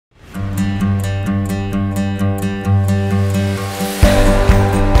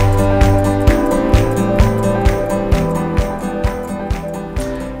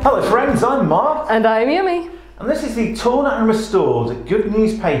And I'm Amy. And this is the torn and restored Good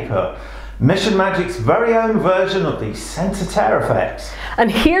Newspaper, Mission Magic's very own version of the Centre Tear effect.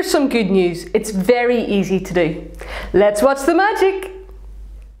 And here's some good news. It's very easy to do. Let's watch the magic.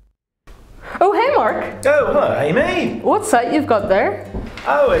 Oh, hey Mark. Oh, hello Amy. What's that you've got there?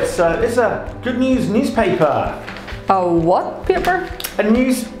 Oh, it's a Good News newspaper. A what paper? A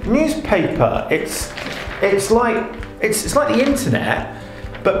newspaper. It's like the internet,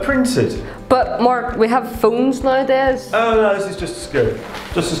 but printed. But Mark, we have phones nowadays. Oh no, this is just as good.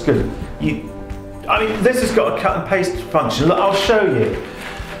 Just as good. This has got a cut and paste function. Look, I'll show you.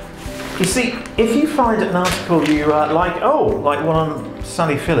 You see, if you find an article you like one on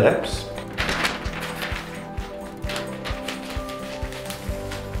Sally Phillips,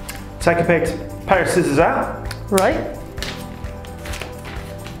 take a pair of scissors out. Right.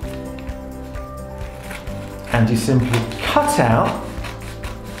 And you simply cut out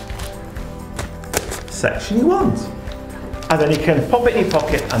the section you want. And then you can pop it in your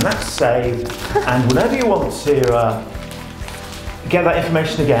pocket and that's saved. And whenever you want to get that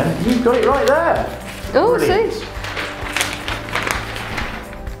information again, you've got it right there. Oh, Brilliant. see.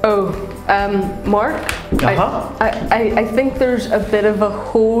 Oh, Mark, I think there's a bit of a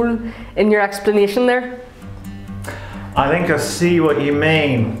hole in your explanation there. I think I see what you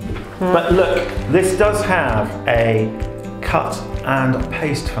mean. But look, this does have a cut and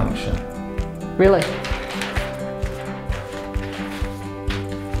paste function. Really?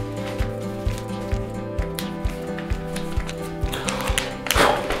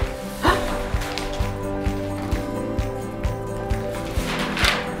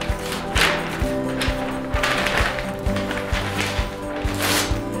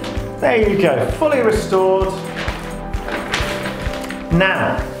 There you go, fully restored.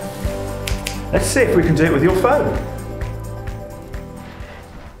 Now, let's see if we can do it with your phone.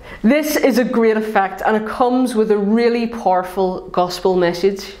 This is a great effect and it comes with a really powerful gospel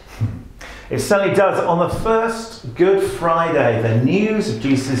message. It certainly does. On the first Good Friday, the news of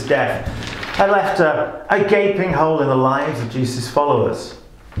Jesus' death had left a gaping hole in the lives of Jesus' followers.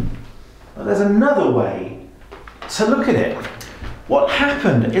 But there's another way to look at it. What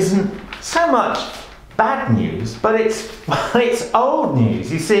happened isn't so much bad news, but it's old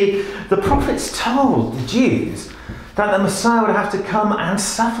news. You see, the prophets told the Jews that the Messiah would have to come and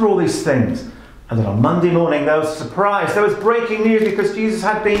suffer all these things. And then on Monday morning there was a surprise. There was breaking news because Jesus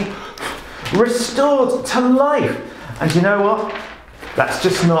had been restored to life. And you know what? That's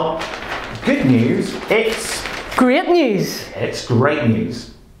just not good news. It's great news. It's great news.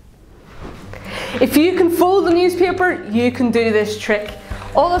 If you can fold the newspaper, you can do this trick.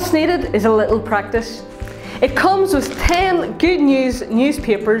 All that's needed is a little practice. It comes with 10 Good News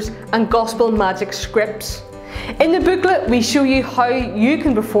newspapers and gospel magic scripts. In the booklet, we show you how you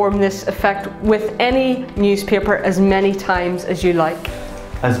can perform this effect with any newspaper as many times as you like.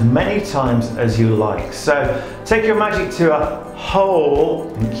 As many times as you like. So take your magic to a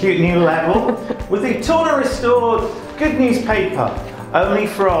whole and cute new level with the torn and restored Good Newspaper, only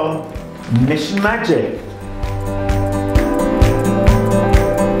from Mission Magic.